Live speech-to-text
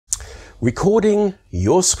Recording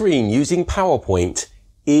your screen using PowerPoint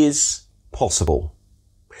is possible.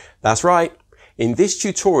 That's right. In this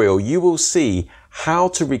tutorial, you will see how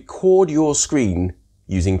to record your screen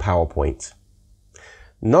using PowerPoint.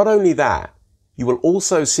 Not only that, you will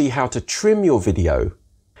also see how to trim your video,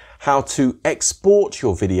 how to export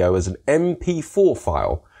your video as an MP4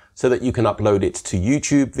 file so that you can upload it to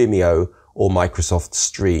YouTube, Vimeo, or Microsoft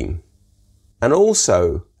Stream. And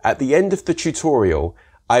also, at the end of the tutorial,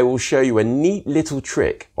 I will show you a neat little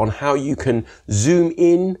trick on how you can zoom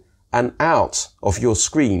in and out of your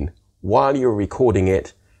screen while you're recording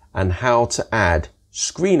it, and how to add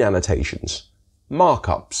screen annotations,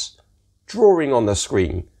 markups, drawing on the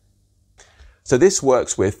screen. So this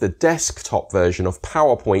works with the desktop version of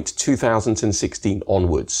PowerPoint 2016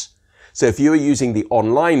 onwards. So if you are using the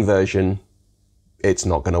online version, it's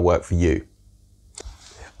not going to work for you.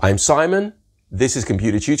 I'm Simon. This is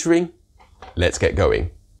Computer Tutoring. Let's get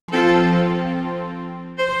going.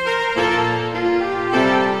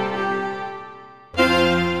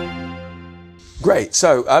 Great.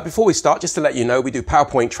 So before we start, just to let you know, we do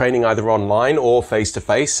PowerPoint training either online or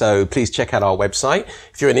face-to-face. So please check out our website.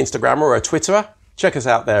 If you're an Instagrammer or a Twitterer, check us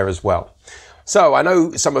out there as well. So I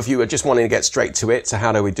know some of you are just wanting to get straight to it. So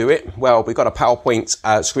how do we do it? Well, we've got a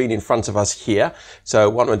PowerPoint screen in front of us here. So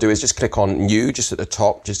what I'm going to do is just click on New, just at the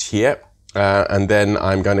top, just here. And then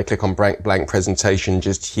I'm going to click on blank presentation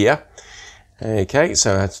just here. Okay,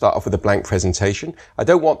 so I'll start off with a blank presentation. I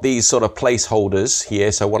don't want these sort of placeholders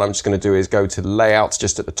here, so what I'm just going to do is go to Layouts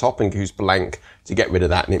just at the top and use blank to get rid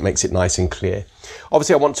of that, and it makes it nice and clear.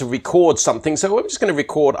 Obviously, I want to record something, so I'm just going to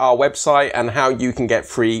record our website and how you can get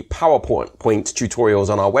free PowerPoint tutorials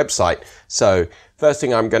on our website. So first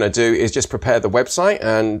thing I'm going to do is just prepare the website,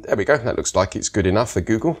 and there we go. That looks like it's good enough for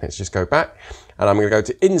Google. Let's just go back, and I'm going to go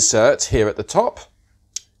to Insert here at the top,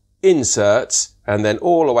 Insert, and then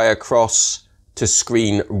all the way across to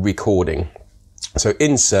Screen Recording. So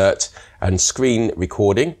Insert and Screen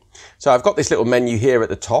Recording. So I've got this little menu here at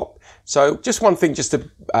the top. So just one thing just to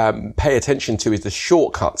pay attention to is the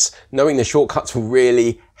shortcuts. Knowing the shortcuts will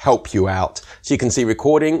really help you out. So you can see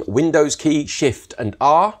recording, Windows key, Shift and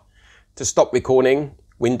R. To stop recording,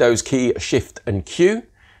 Windows key, Shift and Q.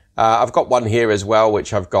 I've got one here as well,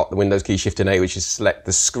 which I've got the Windows key, Shift and A, which is select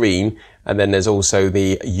the screen. And then there's also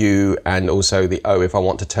the U and also the O if I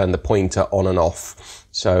want to turn the pointer on and off.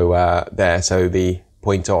 So there, so the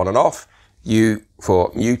pointer on and off, U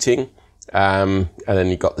for muting, and then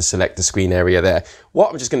you've got the select the screen area there.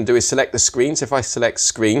 What I'm just going to do is select the screen. So if I select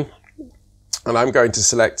screen, and I'm going to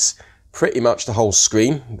select pretty much the whole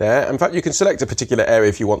screen there. In fact, you can select a particular area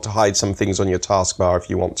if you want to hide some things on your taskbar if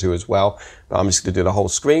you want to as well. But I'm just going to do the whole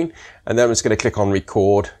screen, and then I'm just going to click on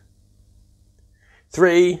record.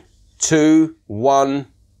 3, 2, 1,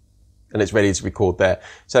 and it's ready to record there.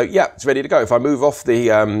 So yeah, it's ready to go. If I move off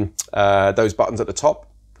the those buttons at the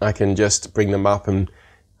top, I can just bring them up and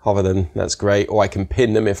hover them. That's great. Or I can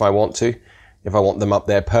pin them if I want to, if I want them up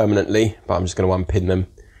there permanently, but I'm just going to unpin them.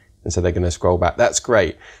 And so they're going to scroll back. That's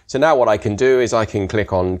great. So now what I can do is I can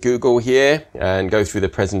click on Google here and go through the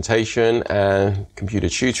presentation and computer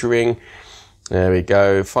tutoring. There we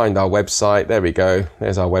go. Find our website. There we go.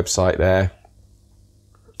 There's our website there.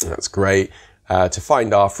 That's great. To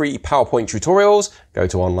find our free PowerPoint tutorials, go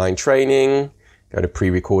to online training, go to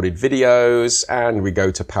pre-recorded videos, and we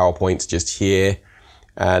go to PowerPoint just here.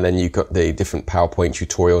 And then you've got the different PowerPoint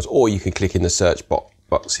tutorials, or you can click in the search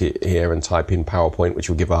box here and type in PowerPoint, which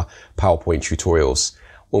will give our PowerPoint tutorials.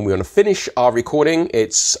 When we want to finish our recording,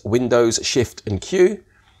 it's Windows, Shift and Q.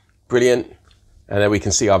 Brilliant. And then we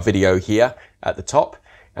can see our video here at the top.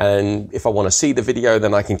 And if I want to see the video,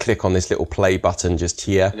 then I can click on this little play button just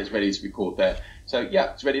here. And it's ready to record there. So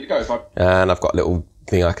yeah, it's ready to go. And I've got a little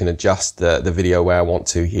thing I can adjust the video where I want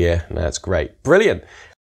to here. And that's great. Brilliant.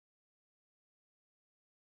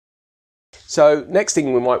 So next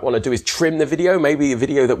thing we might want to do is trim the video. Maybe the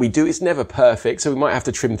video that we do is never perfect, so we might have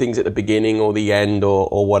to trim things at the beginning or the end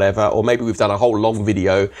or whatever. Or maybe we've done a whole long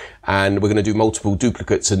video and we're going to do multiple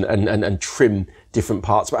duplicates and trim different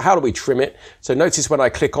parts. But how do we trim it? So notice when I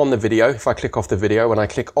click on the video, if I click off the video, when I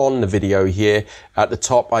click on the video here at the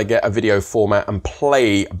top, I get a video format and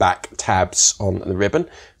playback tabs on the ribbon.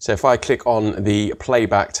 So if I click on the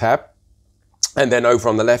playback tab, and then over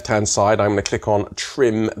on the left-hand side, I'm going to click on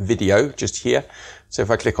Trim Video, just here. So if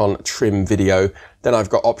I click on Trim Video, then I've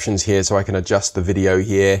got options here, so I can adjust the video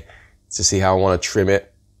here to see how I want to trim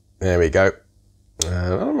it. There we go.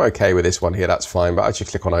 I'm okay with this one here, that's fine, but I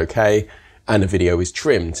just click on OK, and the video is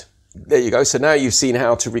trimmed. There you go. So now you've seen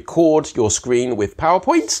how to record your screen with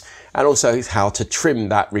PowerPoint, and also how to trim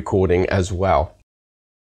that recording as well.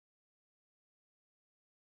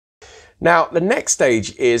 Now, the next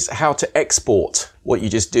stage is how to export. What you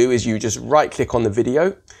just do is you just right click on the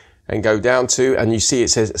video and go down to, and you see it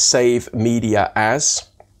says Save Media As.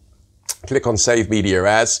 Click on Save Media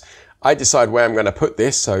As. I decide where I'm going to put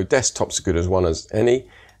this, so desktop's as good as one as any.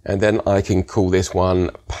 And then I can call this one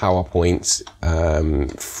PowerPoint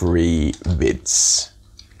free vids.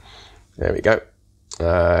 There we go.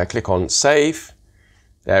 Click on Save.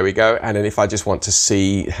 There we go. And then if I just want to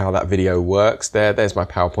see how that video works, there's my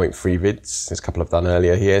PowerPoint free vids. There's a couple I've done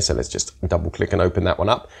earlier here, so let's just double click and open that one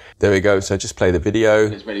up. There we go. So just play the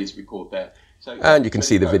video. It's ready to record there. So and you can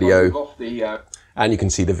see the video. And you can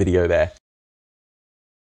see the video there.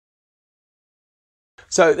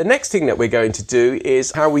 So the next thing that we're going to do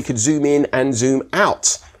is how we could zoom in and zoom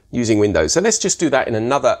out using Windows. So let's just do that in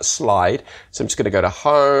another slide. So I'm just going to go to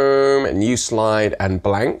Home, New Slide, and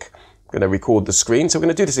Blank. I'm going to record the screen. So we're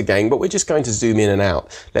going to do this again, but we're just going to zoom in and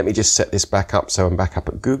out. Let me just set this back up so I'm back up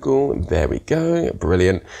at Google. There we go.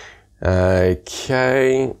 Brilliant.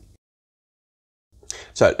 Okay.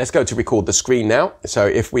 So let's go to record the screen now. So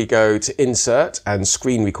if we go to Insert and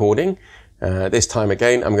Screen Recording, this time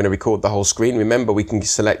again, I'm going to record the whole screen. Remember, we can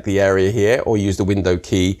select the area here or use the window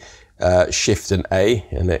key, Shift and A,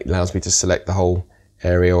 and it allows me to select the whole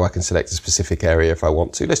area, or I can select a specific area if I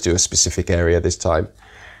want to. Let's do a specific area this time.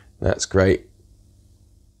 That's great.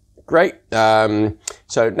 Great. So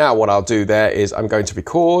now what I'll do there is I'm going to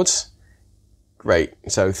record. Great.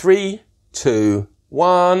 So 3, 2,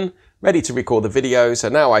 1. Ready to record the video. So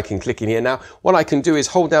now I can click in here. Now what I can do is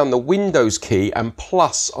hold down the Windows key and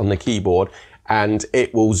plus on the keyboard, and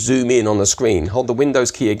it will zoom in on the screen. Hold the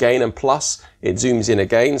Windows key again and plus, it zooms in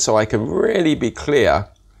again, so I can really be clear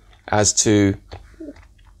as to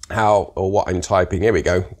how or what I'm typing. Here we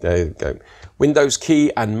go. There we go. Windows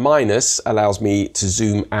key and minus allows me to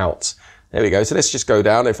zoom out. There we go. So let's just go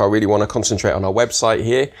down if I really want to concentrate on our website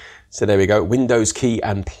here. So there we go. Windows key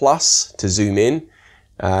and plus to zoom in.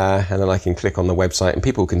 And then I can click on the website and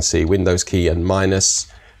people can see Windows key and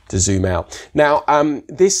minus to zoom out. Now,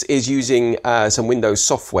 this is using some Windows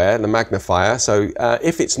software, the magnifier. So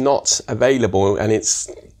if it's not available and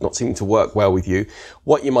it's not seeming to work well with you,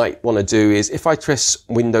 what you might want to do is if I press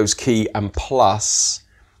Windows key and plus,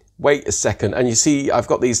 wait a second, and you see I've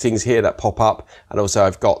got these things here that pop up, and also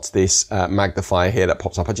I've got this magnifier here that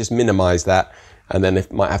pops up. I just minimize that, and then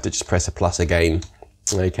it might have to just press a plus again.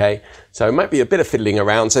 Okay, so it might be a bit of fiddling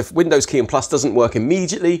around. So if Windows key and plus doesn't work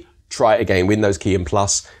immediately, try it again, Windows key and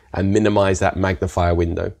plus, and minimize that magnifier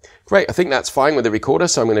window. Great, I think that's fine with the recorder.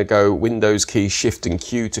 So I'm going to go Windows key, Shift and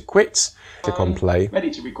Q to quit. Click on play. Ready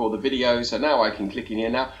to record the video. So now I can click in here.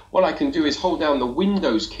 Now what I can do is hold down the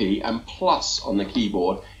Windows key and plus on the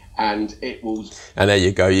keyboard, and it will. And there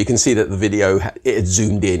you go. You can see that the video, it had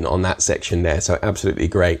zoomed in on that section there. So absolutely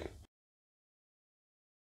great.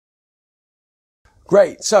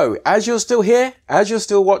 Great, so as you're still here, as you're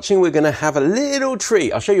still watching, we're going to have a little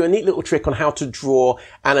treat. I'll show you a neat little trick on how to draw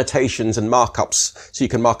annotations and markups so you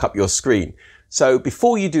can mark up your screen. So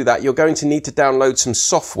before you do that, you're going to need to download some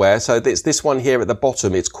software. So there's this one here at the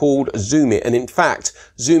bottom. It's called Zoom It. And in fact,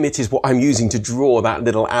 Zoom It is what I'm using to draw that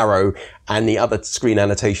little arrow and the other screen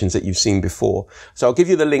annotations that you've seen before. So I'll give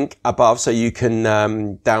you the link above so you can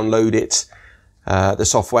download it. The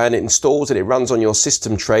software, and it installs and it runs on your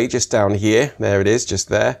system tray just down here. There it is, just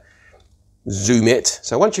there. Zoom It.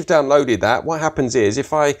 So once you've downloaded that, what happens is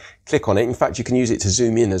if I click on it, in fact, you can use it to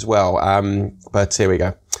zoom in as well. But here we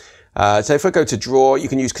go. So if I go to draw, you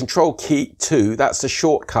can use Control key 2. That's the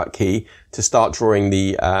shortcut key to start drawing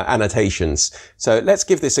the annotations. So let's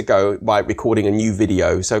give this a go by recording a new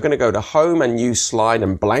video. So I'm going to go to Home and New Slide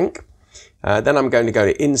and Blank. Then I'm going to go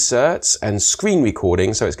to Insert and Screen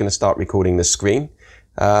Recording. So it's going to start recording the screen.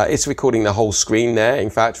 It's recording the whole screen there. In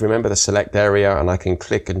fact, remember the select area, and I can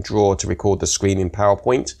click and draw to record the screen in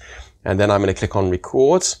PowerPoint. And then I'm going to click on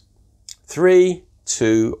Record. 3,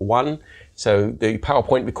 2, 1. So the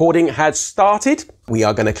PowerPoint recording has started. We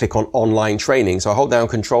are going to click on Online Training. So I hold down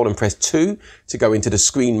Control and press 2 to go into the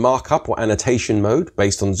screen markup or annotation mode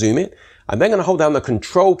based on Zoom It. I'm then going to hold down the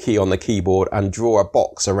Control key on the keyboard and draw a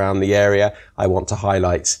box around the area I want to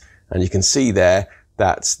highlight. And you can see there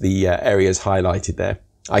that the area is highlighted there.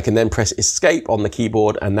 I can then press Escape on the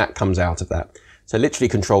keyboard and that comes out of that. So literally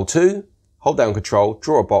Control 2, hold down Control,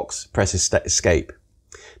 draw a box, press Escape.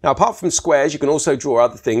 Now apart from squares, you can also draw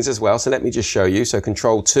other things as well. So let me just show you. So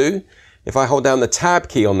Control 2, if I hold down the Tab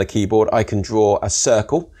key on the keyboard, I can draw a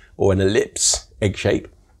circle or an ellipse, egg shape.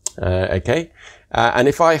 Okay. And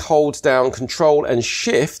if I hold down Control and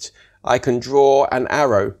Shift, I can draw an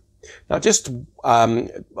arrow. Now just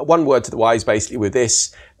one word to the wise basically with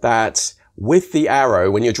this, that with the arrow,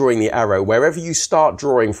 when you're drawing the arrow, wherever you start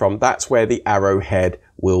drawing from, that's where the arrowhead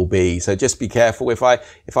will be. So just be careful. If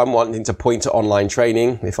I'm wanting to point to online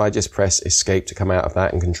training, if I just press escape to come out of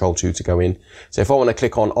that and Control 2 to go in. So if I want to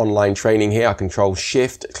click on online training here, I Control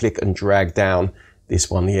Shift, click and drag down this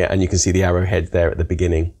one here, and you can see the arrowhead there at the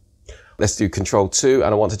beginning. Let's do Control 2,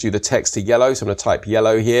 and I want to do the text to yellow, so I'm going to type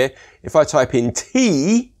yellow here. If I type in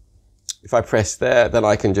T, if I press there, then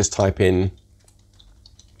I can just type in,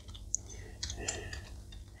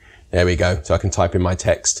 there we go, so I can type in my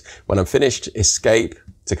text. When I'm finished, escape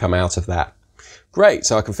to come out of that. Great,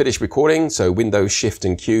 so I can finish recording, so Windows Shift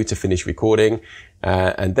and Q to finish recording.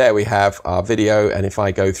 And there we have our video, and if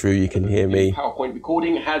I go through, you can hear me. PowerPoint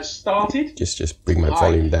recording has started. Just bring my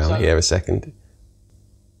volume down here a second.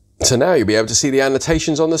 So now you'll be able to see the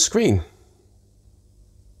annotations on the screen.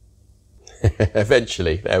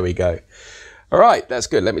 Eventually, there we go. All right, that's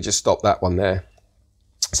good. Let me just stop that one there.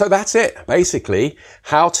 So that's it, basically,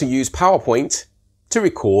 how to use PowerPoint to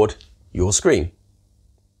record your screen.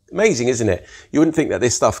 Amazing, isn't it? You wouldn't think that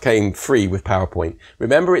this stuff came free with PowerPoint.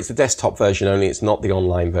 Remember, it's the desktop version only, it's not the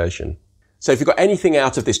online version. So if you got anything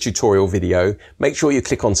out of this tutorial video, make sure you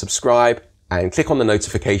click on subscribe and click on the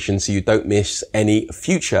notification so you don't miss any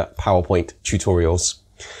future PowerPoint tutorials.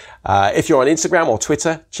 If you're on Instagram or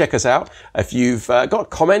Twitter, check us out. If you've got a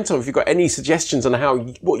comment or if you've got any suggestions on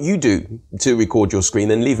what you do to record your screen,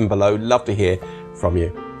 then leave them below. Love to hear from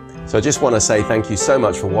you. So I just want to say thank you so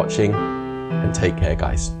much for watching and take care,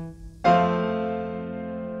 guys.